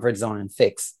of a comfort zone and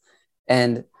fix.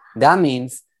 And that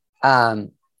means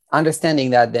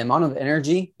understanding that the amount of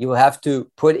energy you will have to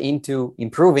put into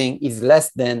improving is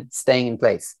less than staying in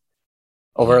place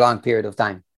over a long period of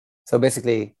time. So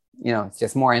basically, it's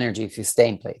just more energy if you stay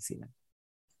in place even.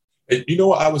 And you know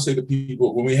what I would say to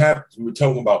people when we're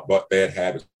talking about bad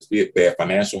habits, be it bad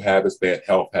financial habits, bad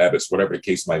health habits, whatever the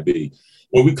case might be.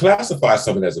 When we classify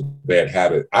something as a bad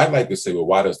habit, I like to say, well,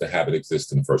 why does the habit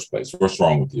exist in the first place? What's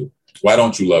wrong with you? Why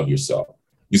don't you love yourself?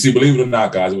 You see, believe it or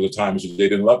not, guys, there was a time when they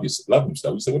didn't love themselves.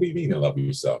 You said, what do you mean to love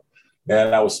yourself?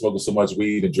 Man, I was smoking so much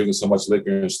weed and drinking so much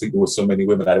liquor and sleeping with so many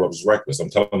women that I was reckless. I'm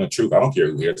telling the truth. I don't care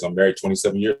who hears. I'm married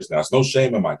 27 years now. There's no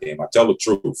shame in my game. I tell the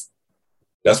truth.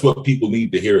 That's what people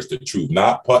need to hear is the truth,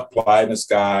 not pie in the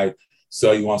sky,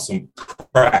 sell you on some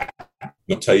crap.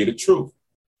 I'll tell you the truth.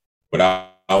 When I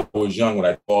was young, when I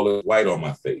had all this white on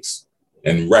my face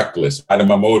and reckless, riding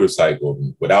my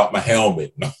motorcycle without my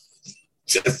helmet,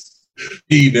 just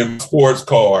being in a sports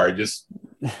car, just,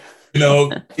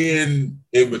 being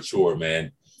immature,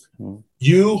 man.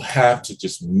 You have to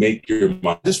just make your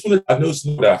mind. I know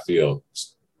what I feel.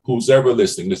 Who's ever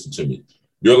listening, listen to me.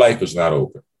 Your life is not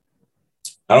over.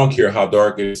 I don't care how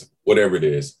dark it is, whatever it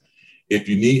is. If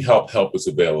you need help, help is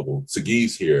available.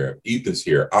 Sagi's here, Ethan's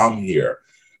here, I'm here.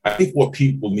 I think what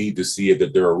people need to see is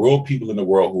that there are real people in the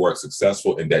world who are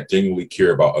successful and that genuinely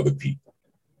care about other people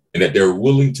and that they're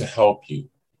willing to help you,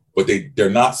 but they're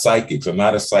not psychics. I'm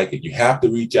not a psychic. You have to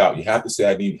reach out. You have to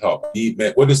say, I need help.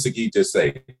 What does Sagi just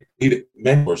say? I need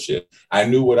mentorship. I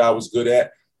knew what I was good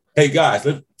at. Hey guys,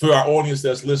 for our audience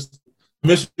that's listening,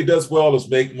 Michigan does well is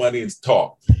make money and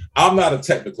talk. I'm not a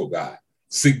technical guy.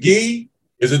 Sagi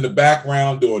is in the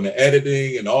background doing the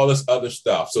editing and all this other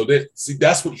stuff. So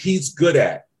that's what he's good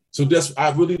at. So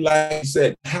I really like you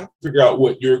said, you have to figure out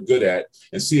what you're good at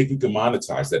and see if you can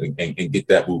monetize that and get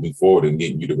that moving forward and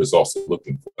getting you the results you're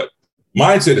looking for. But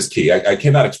mindset is key. I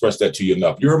cannot express that to you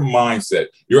enough. Your mindset,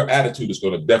 your attitude is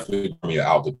going to definitely bring you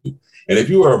altitude. And if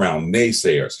you are around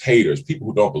naysayers, haters, people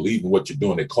who don't believe in what you're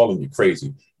doing, they're calling you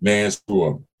crazy, man, screw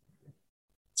them.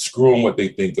 Screw them what they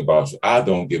think about you. I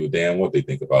don't give a damn what they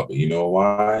think about me. You know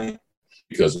why?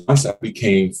 Because once I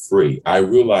became free, I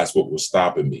realized what was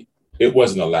stopping me. It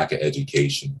wasn't a lack of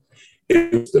education.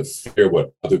 It was the fear of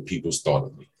what other people thought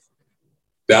of me.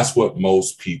 That's what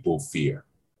most people fear,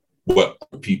 what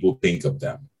people think of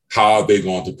them. How are they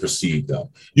going to perceive them?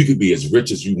 You could be as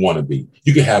rich as you want to be.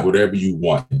 You can have whatever you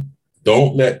want.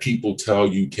 Don't let people tell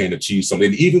you can't achieve something.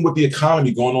 And even with the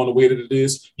economy going on the way that it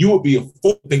is, you would be a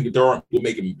fool to think that there aren't people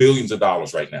making billions of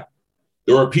dollars right now.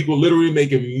 There are people literally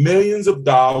making millions of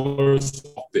dollars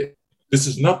off it. This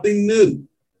is nothing new.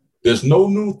 There's no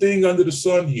new thing under the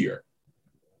sun here.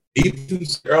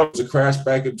 Ethan's was a crash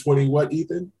back in 20 what,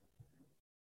 Ethan?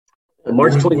 In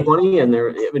March 2020 and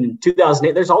in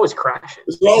 2008, there's always crashes.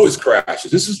 There's always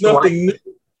crashes. This is nothing new.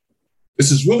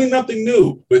 This is really nothing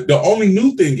new. But the only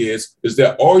new thing is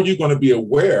that are you going to be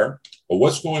aware of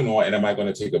what's going on and am I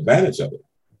going to take advantage of it?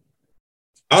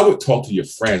 I would talk to your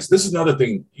friends. This is another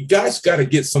thing. You guys got to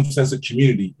get some sense of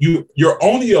community. You're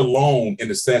only alone in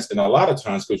a sense, and a lot of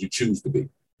times because you choose to be.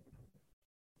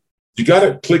 You got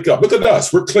to click up. Look at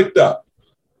us. We're clicked up.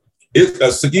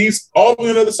 Sagi's all on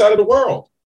the other side of the world.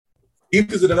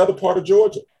 Ethan's in another part of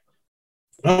Georgia.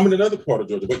 I'm in another part of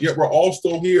Georgia, but yet we're all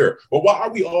still here. But why are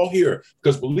we all here?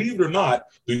 Because believe it or not,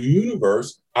 the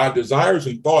universe, our desires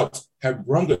and thoughts have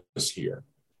brought us here.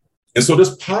 And so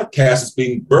this podcast is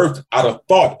being birthed out of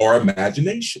thought or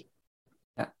imagination.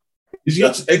 Yeah.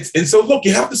 And so look,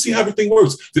 you have to see how everything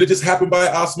works. Did it just happen by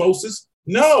osmosis?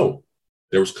 No.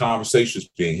 There was conversations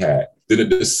being had. Then a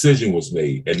decision was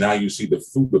made. And now you see the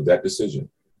fruit of that decision.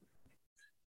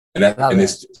 And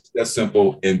it's just that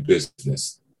simple in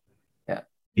business.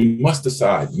 You must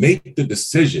decide, make the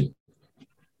decision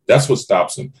That's what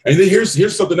stops them. And then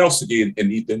here's something else again, and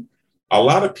Ethan. A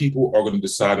lot of people are going to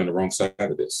decide on the wrong side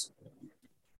of this.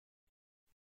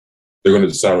 They're going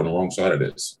to decide on the wrong side of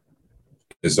this.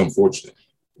 It's unfortunate.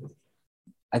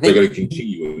 I think they're going to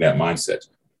continue in that mindset.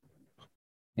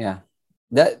 Yeah.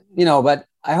 But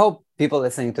I hope people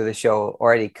listening to the show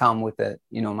already come with a,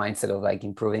 mindset of like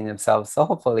improving themselves. So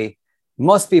hopefully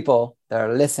most people that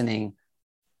are listening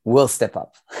will step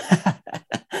up.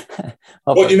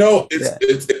 Well,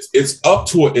 it's up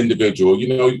to an individual. You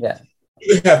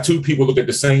can have two people look at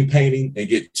the same painting and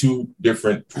get two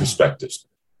different perspectives.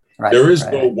 Right, there is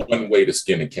no one way to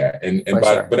skin a cat.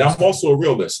 But I'm also a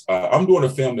realist. I'm doing a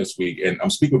film this week, and I'm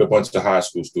speaking with a bunch of high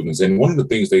school students. And one of the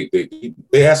things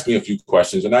they asked me a few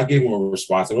questions, and I gave them a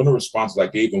response. And one of the responses I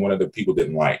gave them, one of the people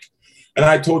didn't like. And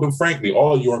I told them, frankly,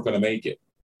 all of you aren't going to make it.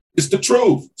 It's the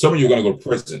truth. Some of you are going to go to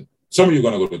prison. Some of you are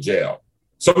going to go to jail.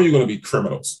 Some of you are going to be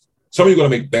criminals. Some of you are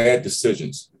going to make bad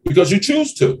decisions because you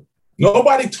choose to.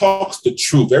 Nobody talks the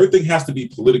truth. Everything has to be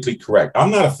politically correct.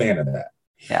 I'm not a fan of that.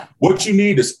 Yeah. What you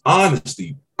need is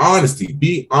honesty.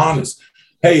 Be honest.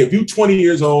 Hey, if you're 20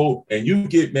 years old and you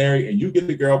get married and you get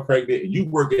the girl pregnant and you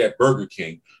work at Burger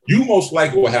King, you most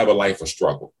likely will have a life of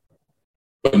struggle.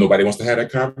 But nobody wants to have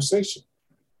that conversation.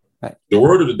 Right. The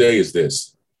word of the day is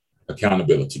this: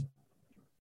 accountability.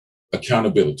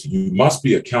 Accountability. You must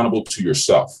be accountable to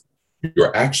yourself.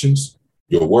 Your actions,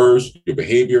 your words, your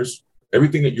behaviors,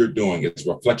 everything that you're doing is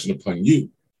a reflection upon you.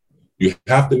 You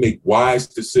have to make wise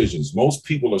decisions. Most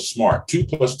people are smart. 2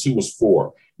 + 2 is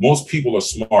 4. Most people are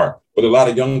smart, but a lot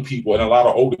of young people and a lot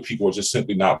of older people are just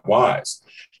simply not wise.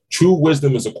 True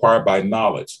wisdom is acquired by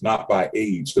knowledge, not by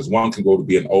age, because one can go to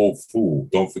be an old fool.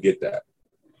 Don't forget that.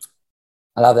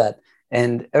 I love that.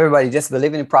 And everybody, just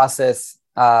believe in the process,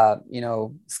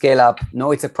 scale up,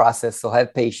 know it's a process. So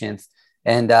have patience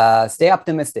and stay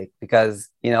optimistic because,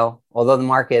 although the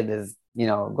market is,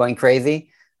 going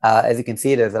crazy, as you can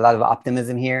see, there's a lot of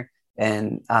optimism here.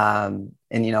 And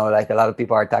like a lot of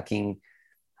people are talking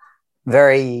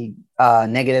very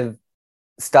negative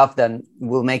stuff that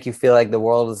will make you feel like the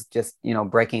world is just,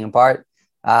 breaking apart.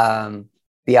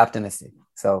 Be optimistic.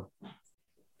 So.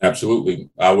 Absolutely.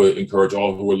 I would encourage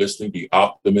all who are listening, be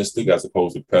optimistic as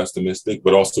opposed to pessimistic,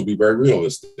 but also be very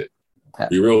realistic. Yeah.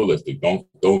 Be realistic.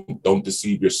 Don't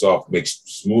deceive yourself. Make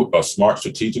smart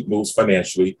strategic moves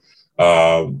financially.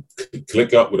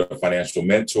 Click up with a financial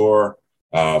mentor,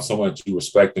 someone that you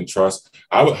respect and trust.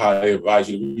 I would highly advise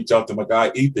you to reach out to my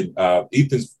guy, Ethan.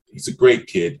 He's a great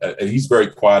kid, and he's very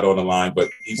quiet on the line, but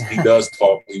he does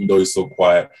talk, even though he's so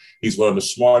quiet. He's one of the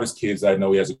smartest kids I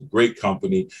know. He has a great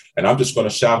company, and I'm just going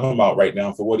to shout him out right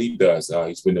now for what he does.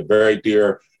 He's been a very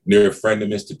dear friend of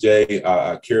Mr. J.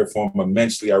 I care for him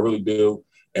immensely. I really do.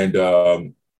 And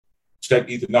check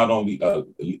Ethan, not only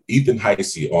Ethan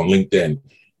Heisey on LinkedIn.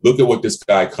 Look at what this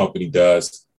guy company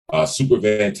does. Super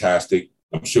fantastic.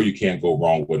 I'm sure you can't go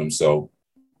wrong with him. So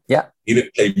yeah, he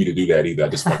didn't pay me to do that either. I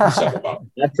just want to shout him out.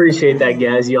 I appreciate that,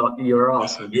 guys. You're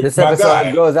awesome. This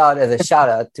episode goes out as a shout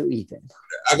out to Ethan.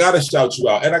 I got to shout you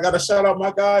out. And I got to shout out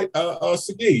my guy,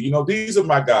 Sagi. These are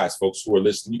my guys, folks who are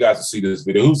listening. You guys will see this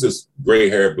video. Who's this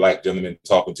gray-haired black gentleman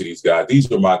talking to these guys?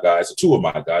 These are my guys, 2 of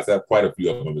my guys. I have quite a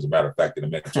few of them, as a matter of fact, in the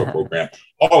mentor program.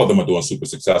 All of them are doing super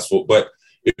successful. But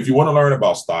if you want to learn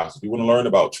about stocks, if you want to learn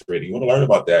about trading, you want to learn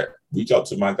about that, reach out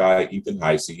to my guy, Ethan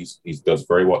Heisey. He does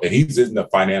very well. And he's in the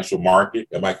financial market.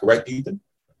 Am I correct, Ethan?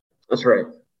 That's right.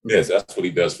 Yes, that's what he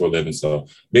does for a living. So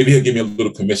maybe he'll give me a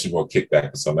little commission or a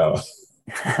kickback or something else.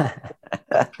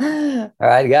 All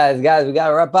right, guys, we got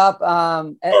to wrap up.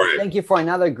 Right. Thank you for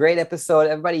another great episode.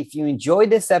 Everybody, if you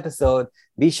enjoyed this episode,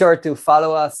 be sure to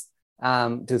follow us,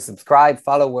 to subscribe,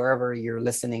 follow wherever you're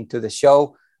listening to the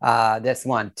show. That's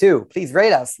 1. 2, please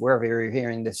rate us wherever you're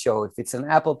hearing this show. If it's an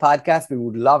Apple podcast, we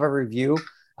would love a review.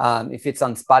 If it's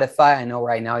on Spotify, I know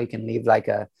right now you can leave like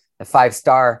a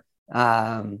 5-star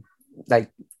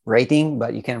rating,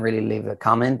 but you can't really leave a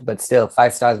comment. But still,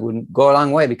 5 stars would go a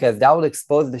long way because that will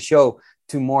expose the show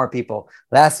to more people.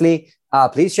 Lastly,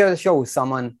 please share the show with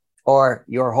someone or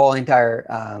your whole entire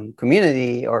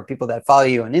community or people that follow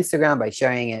you on Instagram by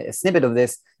sharing a snippet of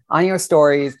this on your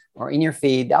stories or in your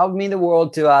feed. That would mean the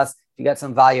world to us if you got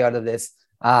some value out of this.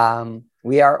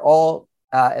 We are all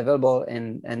available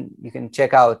and you can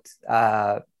check out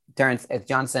Terrence F.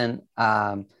 Johnson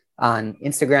on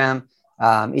Instagram,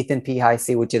 Ethan P.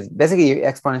 Heisey, which is basically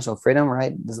Exponential Freedom,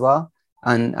 right, as well,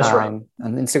 on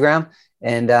Instagram.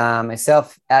 And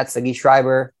myself at Sagi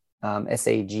Schreiber,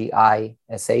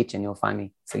 SAGISH, and you'll find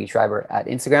me, Sagi Schreiber, at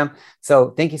Instagram.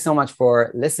 So thank you so much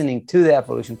for listening to the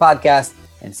Evolution Podcast,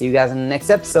 and see you guys in the next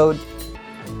episode.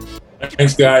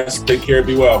 Thanks, guys. Take care.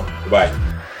 Be well. Bye-bye.